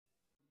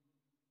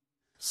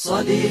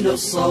صليل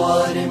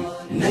الصوارم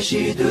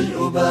نشيد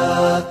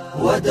الأباء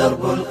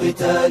ودرب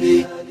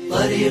القتال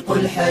طريق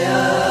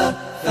الحياة،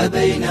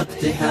 فبين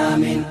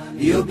اقتحام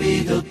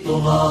يبيد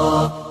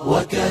الطغاة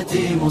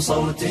وكتيم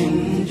صوت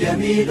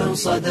جميل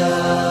صدى.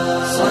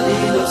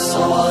 صليل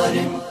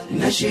الصوارم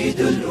نشيد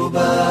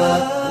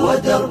الأباء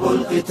ودرب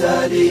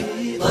القتال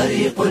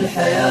طريق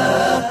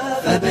الحياة،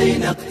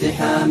 فبين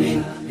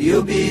اقتحام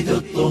يبيد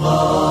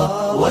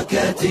الطغاة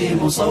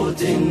وكتيم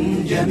صوت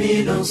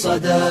جميل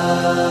صدى.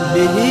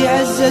 به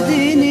عز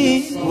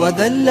ديني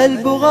وذل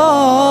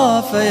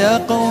البغاة، فيا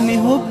قوم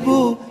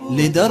هبوا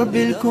لدرب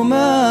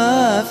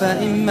الكما،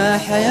 فإما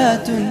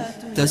حياة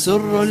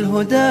تسر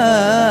الهدى،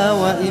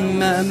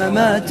 وإما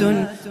ممات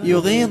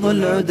يغيظ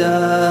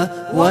العدا،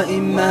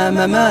 وإما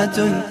ممات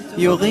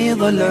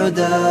يغيظ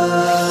العدا.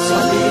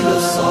 صليل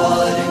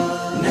الصوارم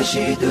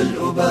نشيد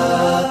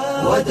الأباء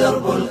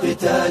ودرب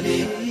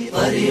القتال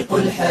طريق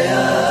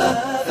الحياة،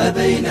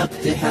 فبين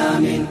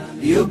اقتحام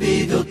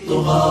يبيد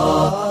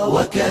الطغاة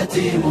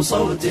وكتيم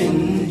صوت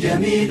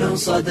جميل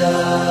صدى.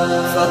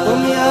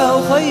 فقم يا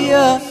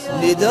أخي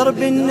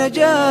لدرب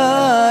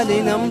النجاة،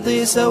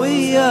 لنمضي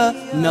سويا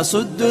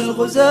نصد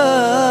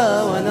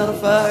الغزاة،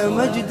 ونرفع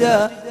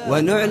مجدا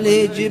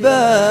ونعلي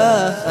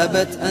جباه،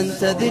 أبت أن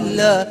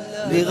تذل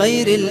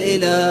لغير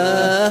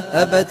الإله،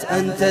 أبت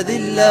أن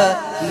تذل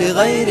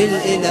لغير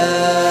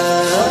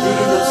الإله.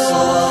 صليل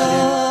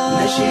الصوارم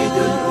نشيد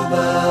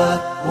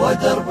الأباء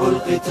ودرب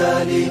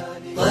القتال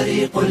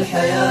طريق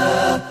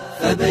الحياة،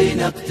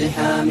 فبين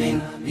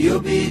اقتحام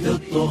يبيد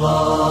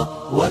الطغاة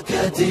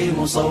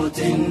وكتيم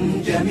صوت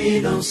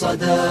جميل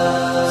صدى.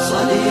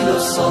 صليل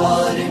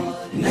الصوارم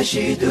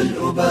نشيد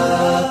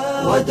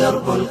الأباء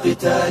ودرب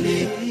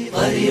القتال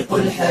طريق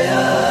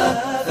الحياة،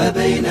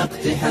 فبين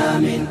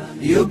اقتحام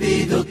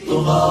يبيد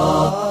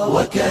الطغاة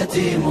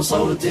وكتيم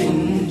صوت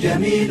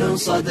جميل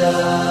صدى.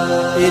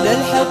 إلى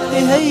الحق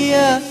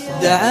هيا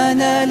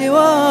دعانا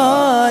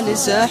لواء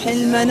لساح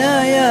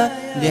المنايا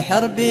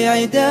لحرب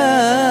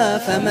عدا،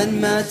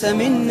 فمن مات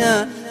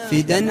منا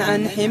فدا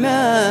عن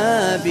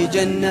حما،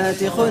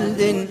 بجنات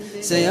خلد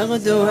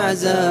سيغدو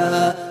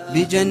عزا،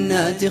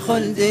 بجنات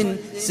خلد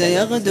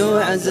سيغدو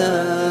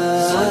عزا.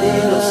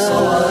 صليل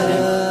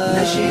الصوارم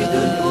نشيد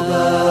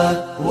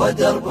الأباء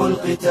ودرب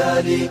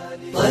القتال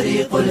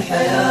طريق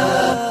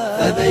الحياة،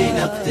 فبين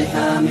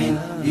اقتحام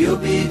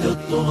يبيد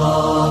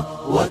الطغاة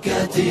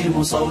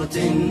وكتيم صوت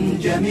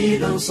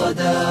جميل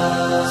صدى.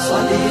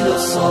 صليل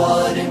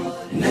الصوارم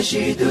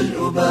نشيد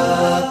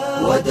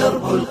الأباء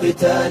ودرب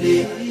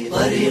القتال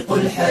طريق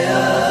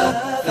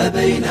الحياة،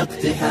 فبين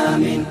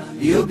اقتحام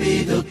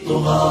يبيد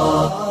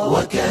الطغاة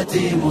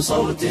وكتيم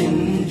صوت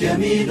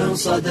جميل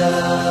صدى.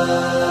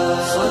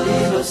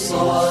 صليل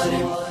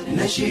الصوارم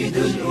نشيد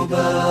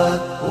الأباء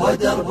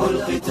ودرب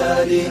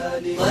القتال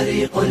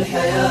طريق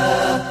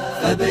الحياة،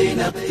 فبين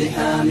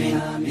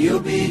اقتحام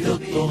يبيد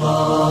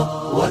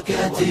الطغاة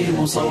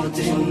وكتيم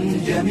صوت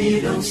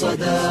جميل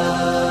صدى.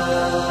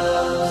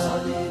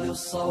 صليل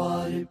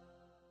الصوارم